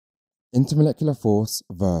Intermolecular Force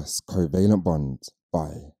vs. Covalent Bond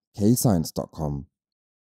by KayScience.com.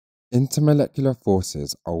 Intermolecular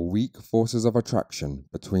forces are weak forces of attraction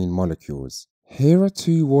between molecules. Here are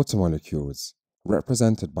two water molecules,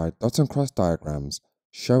 represented by dot and cross diagrams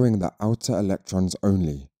showing the outer electrons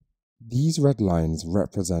only. These red lines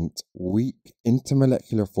represent weak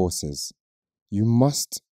intermolecular forces. You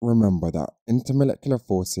must remember that intermolecular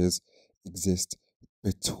forces exist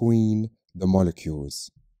between the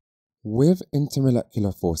molecules. With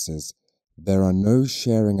intermolecular forces, there are no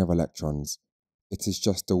sharing of electrons. It is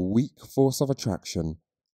just a weak force of attraction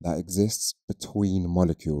that exists between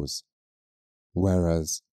molecules.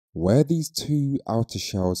 Whereas, where these two outer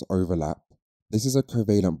shells overlap, this is a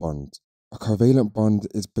covalent bond. A covalent bond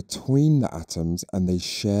is between the atoms and they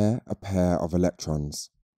share a pair of electrons.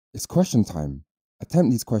 It's question time. Attempt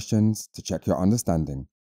these questions to check your understanding.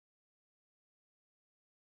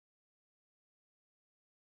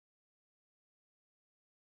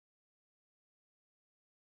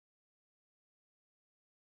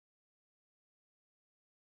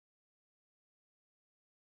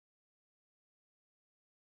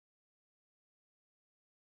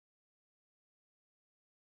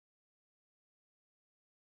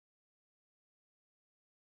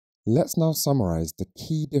 Let's now summarize the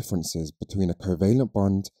key differences between a covalent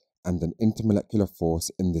bond and an intermolecular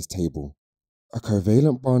force in this table. A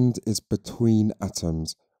covalent bond is between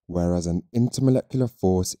atoms, whereas an intermolecular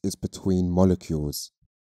force is between molecules.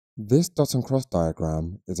 This dot and cross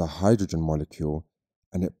diagram is a hydrogen molecule,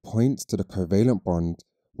 and it points to the covalent bond,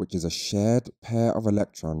 which is a shared pair of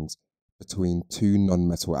electrons between two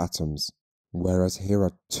nonmetal atoms. Whereas here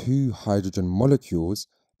are two hydrogen molecules,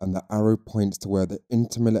 and the arrow points to where the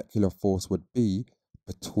intermolecular force would be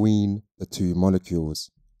between the two molecules.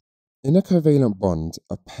 In a covalent bond,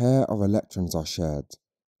 a pair of electrons are shared,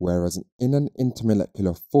 whereas in an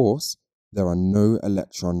intermolecular force, there are no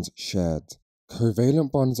electrons shared.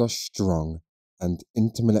 Covalent bonds are strong and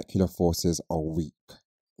intermolecular forces are weak.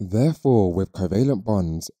 Therefore, with covalent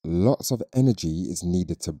bonds, lots of energy is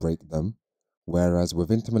needed to break them, whereas with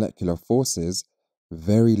intermolecular forces,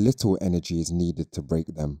 very little energy is needed to break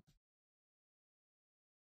them.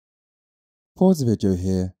 Pause the video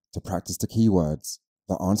here to practice the keywords.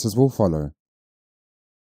 The answers will follow.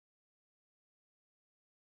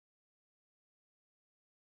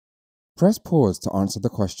 Press pause to answer the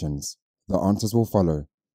questions. The answers will follow.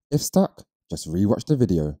 If stuck, just rewatch the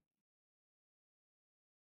video.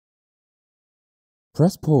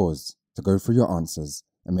 Press pause to go through your answers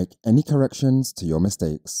and make any corrections to your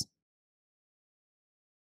mistakes.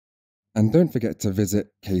 And don't forget to visit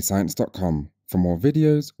KayScience.com for more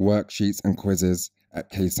videos, worksheets and quizzes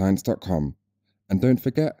at KayScience.com. And don't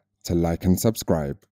forget to like and subscribe.